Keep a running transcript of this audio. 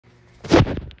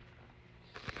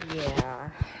Yeah,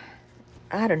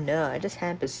 I don't know. I just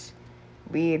have this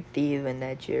weird feeling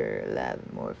that you're a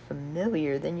lot more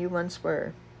familiar than you once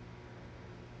were.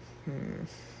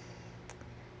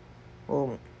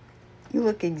 Well, you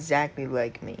look exactly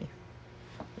like me.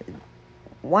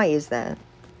 Why is that?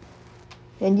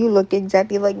 And you look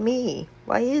exactly like me.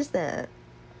 Why is that?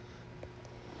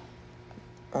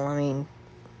 Well, I mean,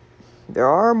 there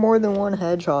are more than one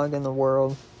hedgehog in the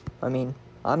world. I mean,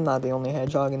 I'm not the only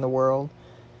hedgehog in the world.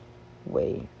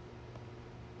 Wait.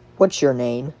 What's your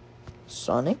name?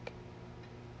 Sonic?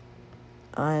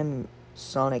 I'm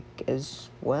Sonic as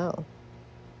well.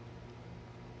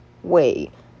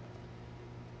 Wait.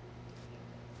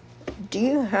 Do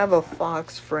you have a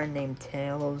fox friend named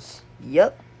Tails?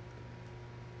 Yup.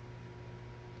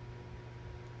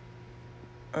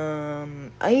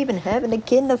 I even have an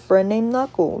echidna friend named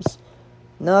Knuckles.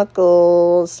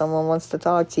 Knuckles, someone wants to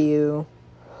talk to you.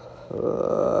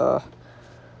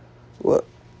 What?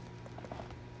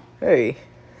 Hey.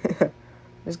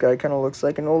 This guy kind of looks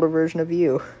like an older version of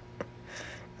you.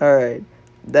 Alright,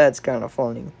 that's kind of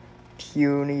funny.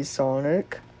 Puny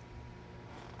Sonic.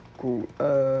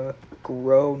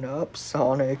 Grown-up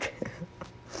Sonic.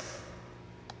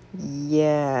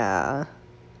 Yeah.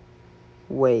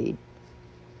 Wait.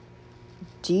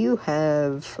 Do you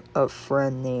have a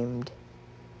friend named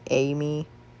Amy?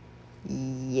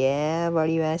 Yeah, why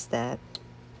do you ask that?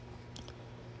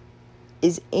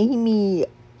 Is Amy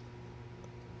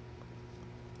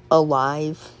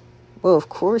alive? Well, of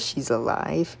course she's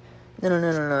alive. No,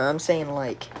 I'm saying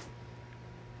like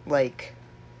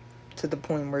to the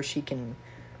point where she can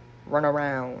run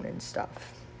around and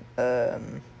stuff.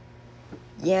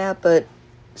 Yeah, but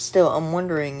still, I'm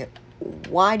wondering,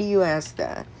 why do you ask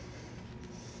that?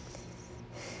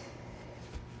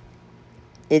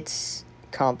 It's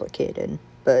complicated,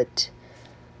 but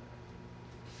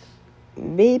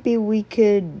maybe we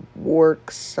could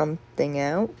work something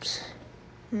out.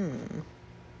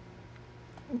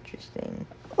 Interesting.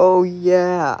 Oh,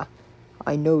 yeah.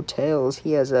 I know Tails.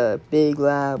 He has a big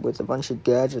lab with a bunch of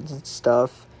gadgets and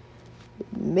stuff.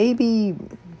 Maybe...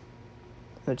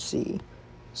 Let's see.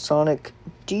 Sonic,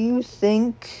 do you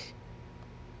think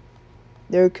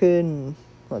there could...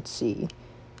 Let's see.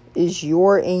 Is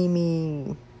your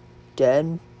Amy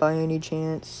dead by any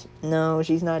chance? No,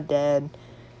 she's not dead.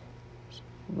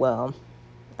 Well,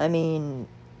 I mean...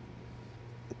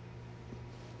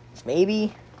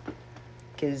 Maybe...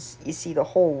 Because, you see, the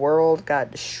whole world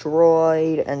got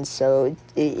destroyed, and so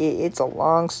it's a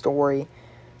long story.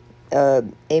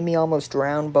 Amy almost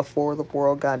drowned before the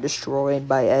world got destroyed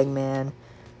by Eggman,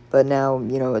 but now,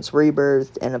 you know, it's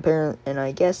rebirthed, and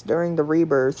I guess during the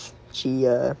rebirth, she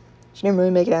didn't really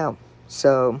make it out.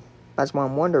 So, that's why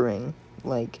I'm wondering,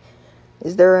 like,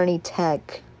 is there any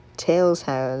tech Tails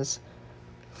has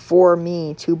for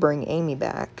me to bring Amy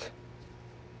back?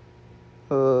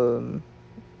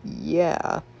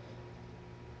 Yeah.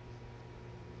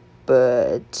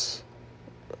 But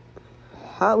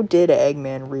how did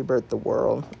Eggman rebirth the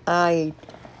world? I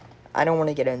don't want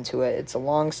to get into it. It's a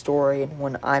long story and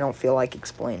one I don't feel like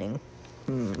explaining.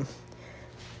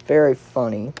 Very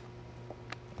funny.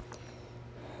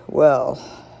 Well,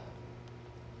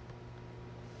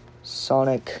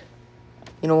 Sonic.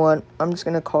 You know what? I'm just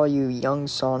gonna call you Young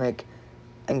Sonic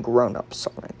and Grown-Up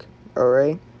Sonic.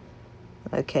 Alright?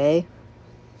 Okay?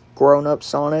 Grown-Up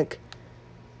Sonic,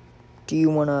 do you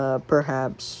want to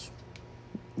perhaps,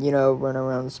 you know, run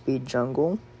around Speed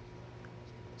Jungle?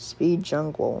 Speed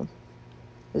Jungle.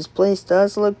 This place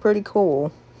does look pretty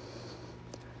cool.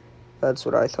 That's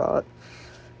what I thought.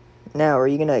 Now, are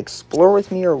you going to explore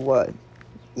with me or what?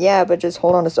 Yeah, but just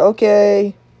hold on a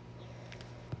okay.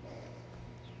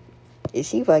 Is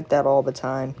he like that all the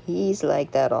time? He's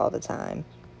like that all the time.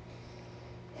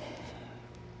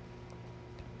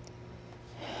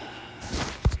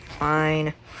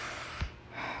 Fine.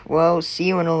 Well, see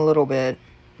you in a little bit.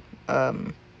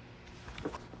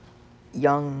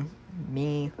 Young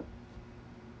me.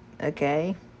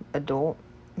 Okay. Adult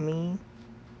me.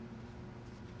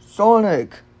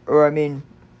 Sonic! Or, I mean,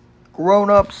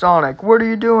 grown-up Sonic. What are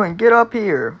you doing? Get up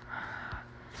here.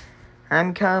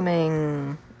 I'm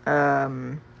coming.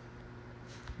 Young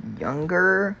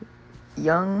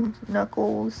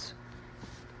Knuckles.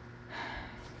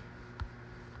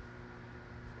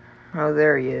 Oh,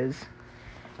 there he is.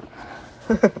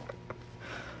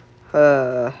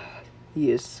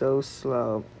 He is so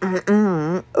slow.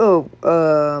 What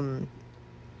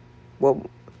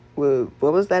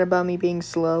was that about me being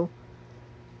slow?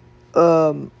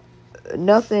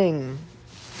 Nothing.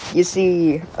 You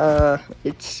see,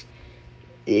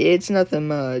 it's nothing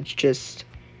much, just...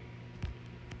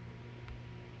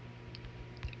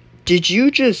 Did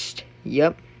you just...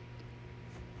 Yep.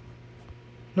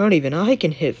 Not even I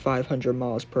can hit 500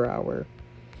 miles per hour.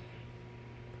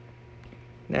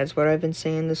 That's what I've been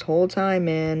saying this whole time,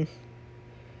 man.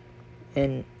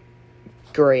 And...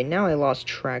 Great, now I lost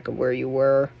track of where you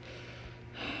were.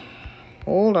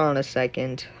 Hold on a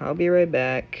second. I'll be right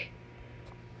back.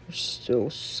 You're still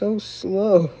so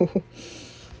slow.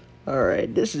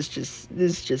 Alright, this is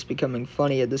just becoming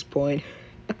funny at this point.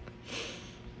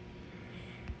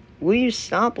 Will you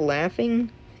stop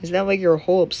laughing? Is that like your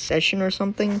whole obsession or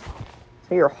something? Is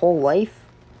that your whole life?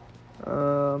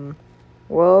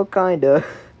 Well, kinda.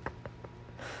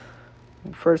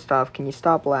 First off, can you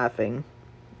stop laughing?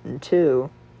 And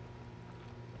two,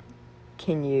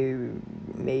 can you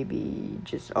maybe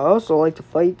just... I also like to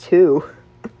fight too.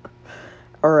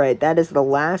 Alright, that is the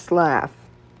last laugh.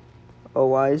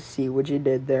 Oh, I see what you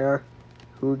did there.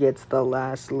 Who gets the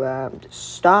last laugh?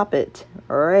 Stop it,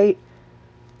 alright?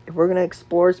 If we're gonna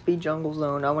explore Speed Jungle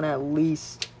Zone, I want to at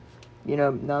least, you know,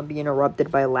 not be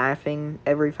interrupted by laughing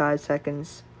every 5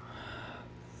 seconds.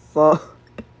 Fuck.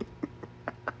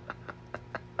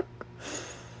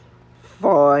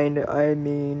 Fine, I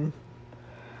mean...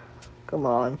 Come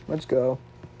on, let's go.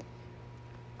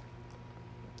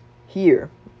 Here,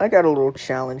 I got a little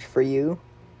challenge for you.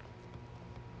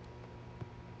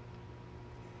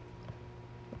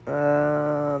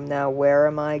 Now where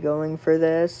am I going for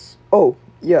this? Oh,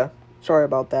 yeah, sorry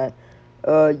about that.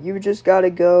 You just gotta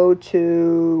go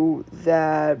to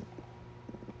that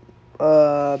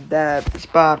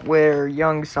spot where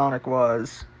young Sonic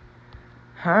was.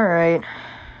 Alright.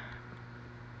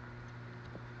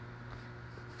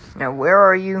 Now where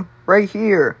are you? Right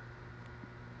here.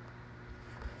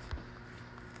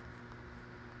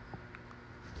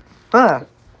 Ah!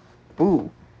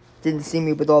 Ooh. Didn't see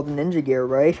me with all the ninja gear,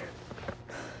 right?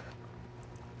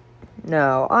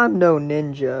 Now, I'm no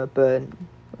ninja, but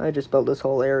I just built this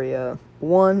whole area.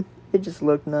 1, it just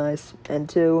looked nice. And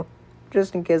 2,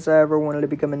 just in case I ever wanted to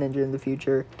become a ninja in the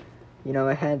future. You know,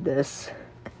 I had this.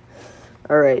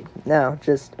 Alright, now,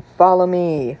 just follow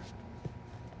me.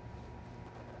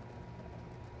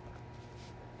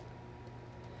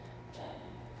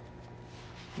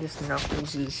 This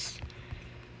Knuckles is...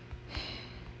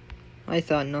 I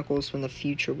thought Knuckles from the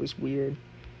future was weird.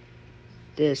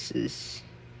 This is...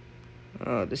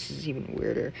 Oh, this is even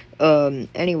weirder.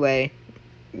 Anyway.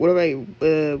 What do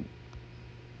I...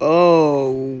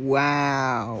 Oh,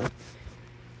 wow.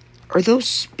 Are those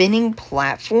spinning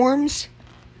platforms?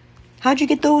 How'd you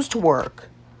get those to work?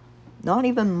 Not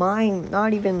even mine,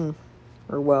 not even...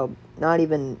 Or, well, not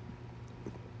even...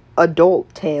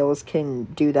 Adult Tails can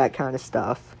do that kind of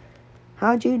stuff.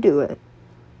 How'd you do it?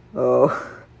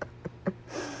 Oh...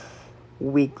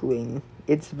 Weakling.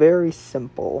 It's very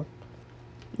simple.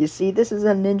 You see, this is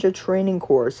a ninja training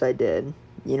course I did.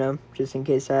 You know, just in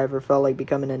case I ever felt like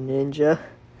becoming a ninja.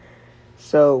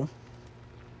 So,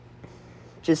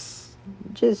 just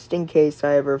in case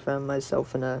I ever found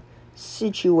myself in a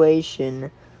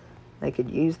situation, I could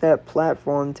use that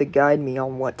platform to guide me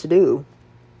on what to do.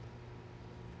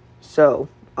 So,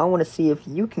 I want to see if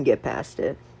you can get past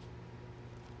it.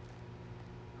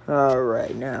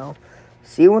 Alright, now...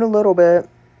 See you in a little bit.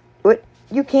 But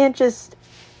you can't just...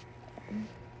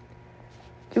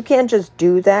 You can't just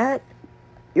do that.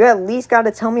 You at least gotta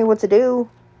tell me what to do.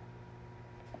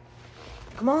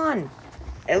 Come on.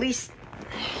 At least...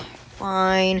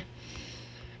 Fine.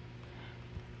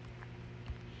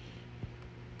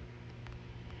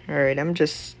 Alright, I'm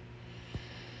just...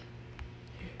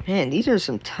 Man, these are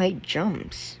some tight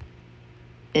jumps.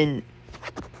 And...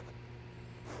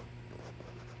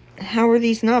 How are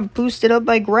these not boosted up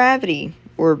by gravity?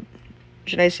 Or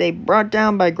should I say brought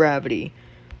down by gravity?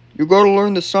 You gotta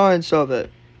learn the science of it.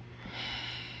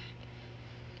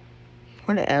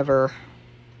 Whatever.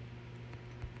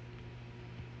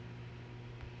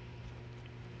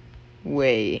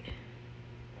 Wait.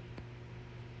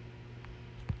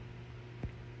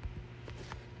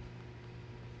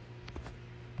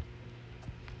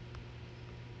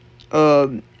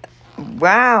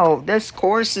 Wow, this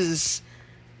course is...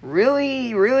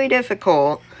 really, really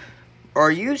difficult.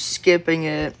 Are you skipping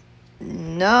it?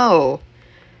 No.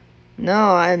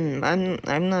 No, I'm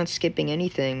not skipping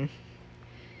anything.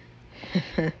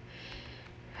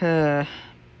 That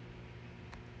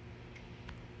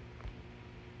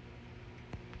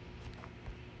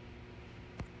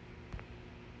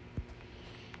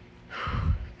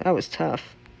was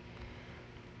tough.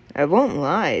 I won't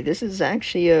lie, this is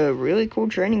actually a really cool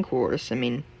training course. I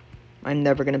mean, I'm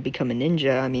never gonna become a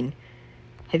ninja. I mean,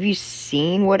 have you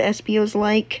seen what Espio's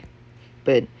like?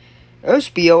 But,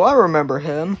 Espio, I remember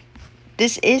him.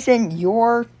 This isn't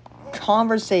your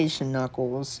Conversation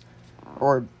Knuckles.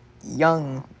 Or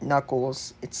young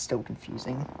Knuckles. It's still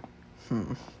confusing.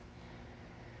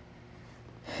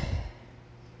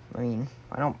 I mean,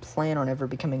 I don't plan on ever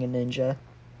becoming a ninja.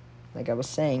 Like I was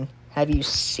saying, have you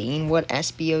seen what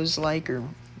Espio's like? Or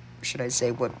should I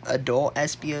say what adult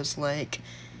Espio's like?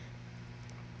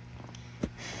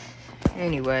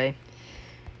 Anyway.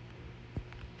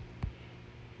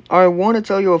 I want to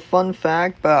tell you a fun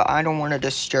fact, but I don't want to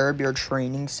disturb your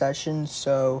training session.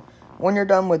 So, when you're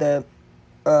done with it,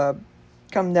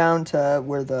 come down to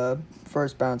where the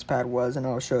first bounce pad was, and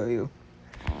I'll show you.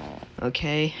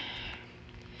 Okay?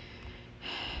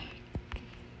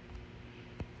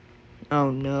 Oh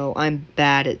no, I'm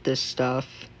bad at this stuff.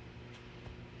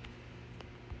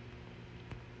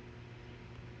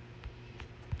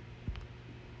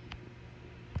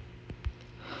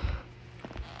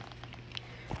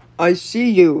 I see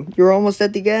you. You're almost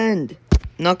at the end.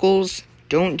 Knuckles,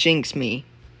 don't jinx me.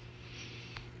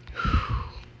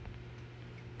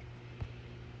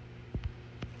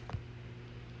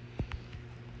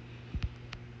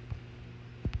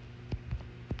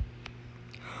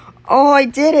 Oh, I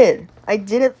did it! I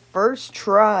did it first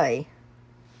try.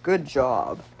 Good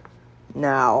job.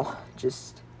 Now,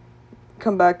 just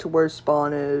come back to where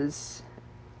spawn is.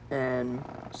 And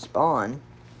spawn?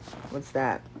 What's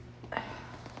that?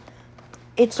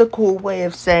 It's a cool way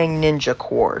of saying ninja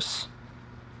course.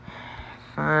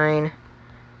 Fine.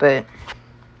 But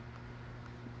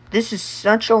this is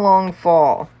such a long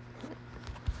fall.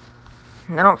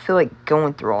 I don't feel like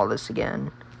going through all this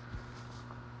again.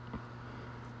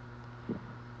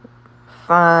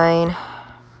 Fine.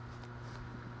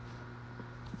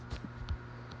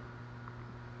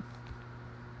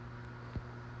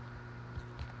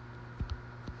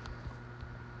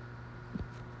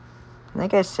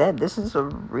 Like I said, this is a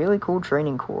really cool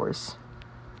training course.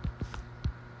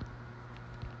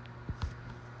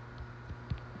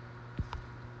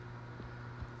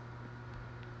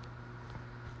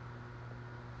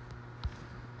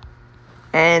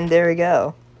 And there we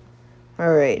go.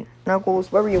 Alright,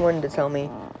 Knuckles, what were you wanting to tell me?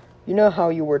 You know how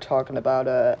you were talking about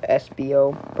a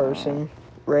SBO person,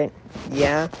 right?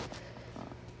 Yeah?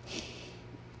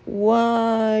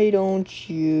 Why don't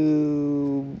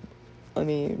you... I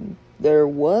mean, there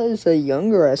was a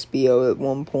younger SBO at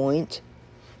one point.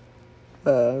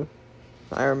 I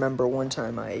remember one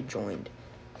time I joined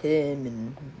him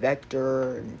and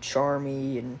Vector and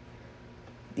Charmy and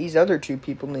these other two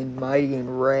people named Mighty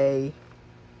and Ray.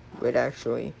 Wait,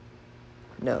 actually...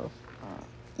 No.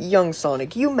 Young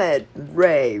Sonic, you met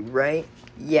Ray, right?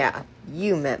 Yeah,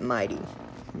 you met Mighty.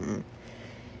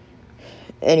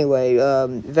 Anyway,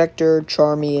 Vector,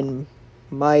 Charmy, and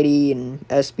Mighty, and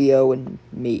SBO, and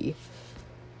me.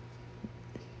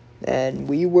 And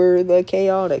we were the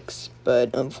Chaotix,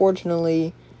 but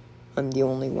unfortunately, I'm the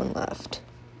only one left.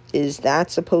 Is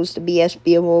that supposed to be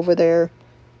SBO over there?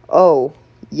 Oh,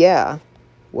 yeah.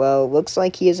 Well, looks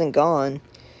like he isn't gone.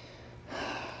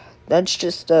 That's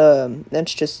just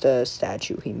a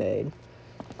statue he made.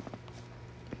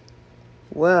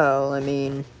 Well, I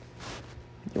mean,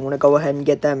 you want to go ahead and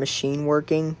get that machine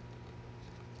working?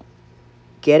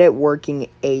 Get it working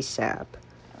ASAP.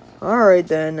 Alright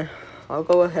then, I'll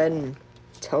go ahead and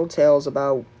tell Tails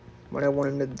about what I want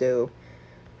him to do.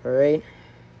 Alright?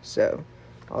 So,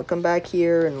 I'll come back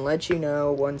here and let you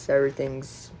know once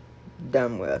everything's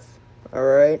done with.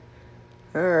 Alright?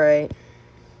 Alright.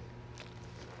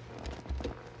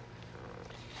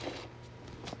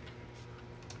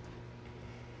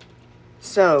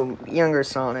 So, younger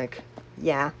Sonic,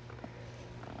 yeah.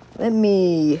 Let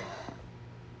me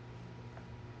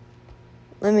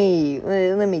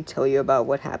tell you about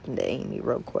what happened to Amy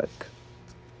real quick.